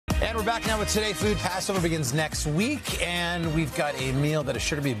And we're back now with Today Food. Passover begins next week, and we've got a meal that is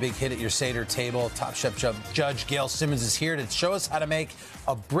sure to be a big hit at your Seder table. Top Chef Judge Gail Simmons is here to show us how to make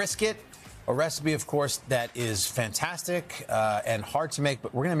a brisket, a recipe, of course, that is fantastic and hard to make,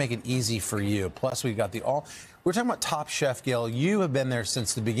 but we're going to make it easy for you. Plus, we've got we're talking about Top Chef, Gail. You have been there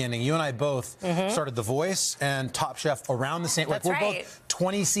since the beginning. You and I both started The Voice and Top Chef around the same. That's we're right. both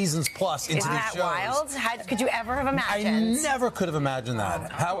 20 seasons plus into these shows. Isn't that wild? Could you ever have imagined? I never could have imagined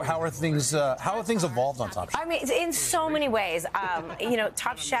that. How have things evolved on Top Chef? I mean, in so many ways. You know,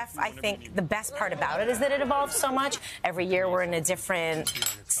 Top Chef, I think the best part about it is that it evolves so much. Every year we're in a different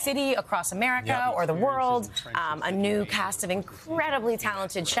city across America or the world. A new cast of incredibly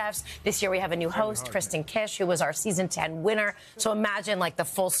talented chefs. This year we have a new host, Kristen Kish, who was our season 10 winner. So imagine like the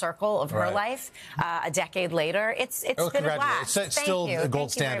full circle of her life a decade later. It's been a blast. It's still the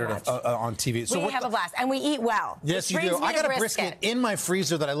gold standard on TV. So we have a blast, and we eat well. Yes, you do. I got a brisket in my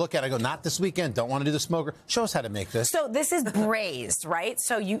freezer that I look at. I go, not this weekend. Don't want to do the smoker. Show us how to make this. So this is braised, right?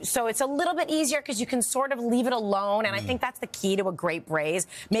 So it's a little bit easier because you can sort of leave it alone, and I think that's the key to a great braise.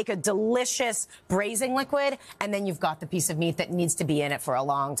 Make a delicious braising liquid, and then you've got the piece of meat that needs to be in it for a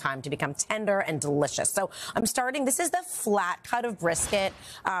long time to become tender and delicious. So I'm starting. This is the flat cut of brisket.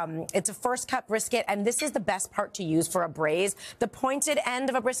 It's a first cut brisket, and this is the best part to use for a braise. The pointed end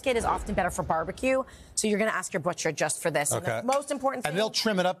of a brisket is often better for barbecue, so you're going to ask your butcher just for this. Okay. And the most important thing, and they'll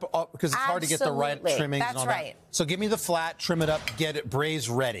trim it up because it's hard to get the right trimmings and all that. So give me the flat, trim it up, get it braised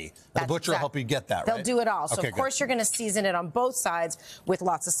ready. The butcher will help you get that, right? They'll do it all. So of course you're going to season it on both sides with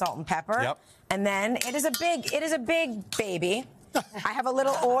lots of salt and pepper. Yep. And then it is a big baby. I have a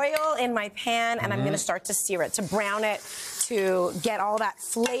little oil in my pan, and I'm going to start to sear it, to brown it, to get all that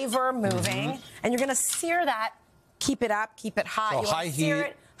flavor moving. And you're going to sear that. Keep it up, keep it hot. So you high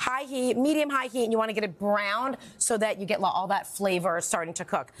heat. High heat, medium high heat, and you want to get it browned so that you get all that flavor starting to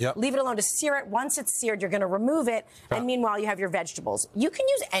cook. Yep. Leave it alone to sear it. Once it's seared, you're going to remove it, and meanwhile you have your vegetables. You can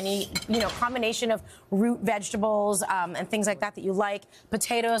use any, combination of root vegetables and things like that you like.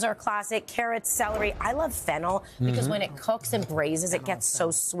 Potatoes are classic, carrots, celery. I love fennel because when it cooks and braises, it gets so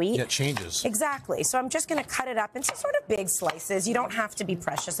sweet. Yeah, it changes. Exactly. So I'm just going to cut it up into sort of big slices. You don't have to be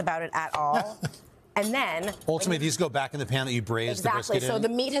precious about it at all. And then ultimately, these go back in the pan that you braised the brisket in. So the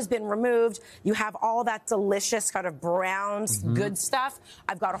meat has been removed. You have all that delicious kind of brown, good stuff.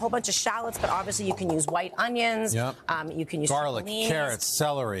 I've got a whole bunch of shallots, but obviously you can use white onions. Yep. You can use garlic, chilies. carrots,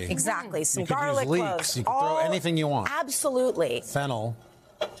 celery. Exactly. Some you could garlic use cloves. leeks. You can throw anything you want. Absolutely. Fennel.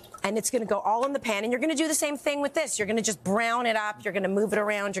 And it's going to go all in the pan. And you're going to do the same thing with this. You're going to just brown it up. You're going to move it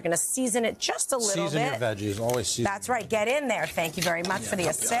around. You're going to season it just a little bit. Season your veggies. Always season. That's right. Get in there. Thank you very much for the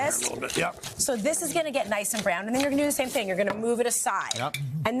assist. A little bit. Yep. So this is going to get nice and brown. And then you're going to do the same thing. You're going to move it aside. Yep.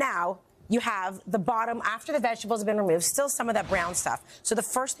 And now you have the bottom, after the vegetables have been removed, still some of that brown stuff. So the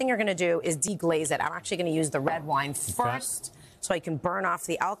first thing you're going to do is deglaze it. I'm actually going to use the red wine first so I can burn off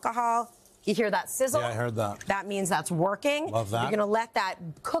the alcohol. You hear that sizzle? Yeah, I heard that. That means that's working. Love that. You're going to let that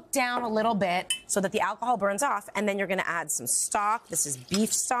cook down a little bit so that the alcohol burns off, and then you're going to add some stock. This is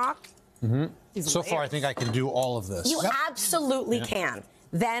beef stock. So far, I think I can do all of this. You absolutely can.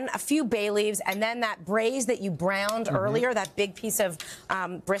 Then a few bay leaves, and then that braise that you browned earlier, that big piece of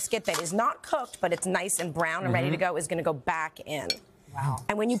brisket that is not cooked, but it's nice and brown and ready to go, is going to go back in. Wow.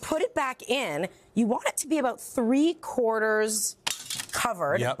 And when you put it back in, you want it to be about 3/4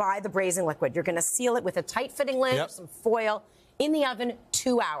 covered by the braising liquid. You're going to seal it with a tight-fitting lid, some foil, in the oven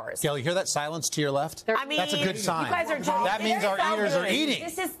 2 hours. Gail, you hear that silence to your left? I mean, that's a good sign. You guys are joking. That means our eaters are eating.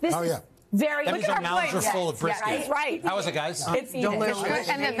 This is very. That means our mouths are full of brisket. Yes, right. How is it, guys? It's delicious.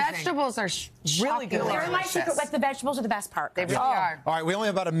 And the vegetables are really good. They're my secret, but the vegetables are the best part. They really are. All right, we only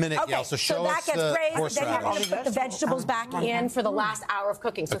have about a minute, Gail, so show us the horseradish. Then you have to put the vegetables back in for the last hour of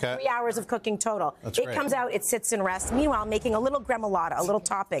cooking. So 3 hours of cooking total. It comes out, it sits and rests. Meanwhile, making a little gremolata, a little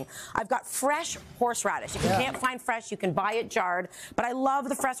topping. I've got fresh horseradish. If you can't find fresh, you can buy it jarred. But I love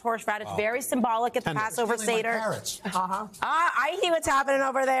the fresh horseradish. Very symbolic at the Passover Seder. I see what's happening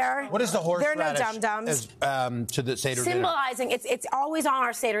over there. What is the horseradish? They're no dum-dums. To the Seder dinner. Symbolizing, it's always on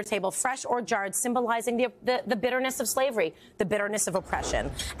our Seder table, fresh or jarred, symbolizing the bitterness of slavery, the bitterness of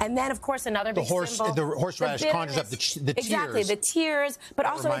oppression. And then, of course, another big symbol. The horseradish conjures up the tears. Exactly, the tears, but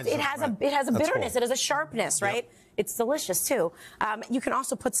also it has a bitterness, it has a sharpness, right? It's delicious, too. You can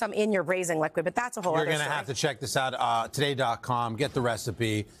also put some in your braising liquid, but that's a whole other story. You're going to have to check this out, today.com. Get the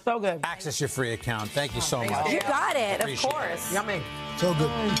recipe. So good. Access your free account. Thank you so much. You got it, of course. Yummy. So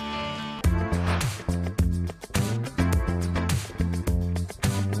good.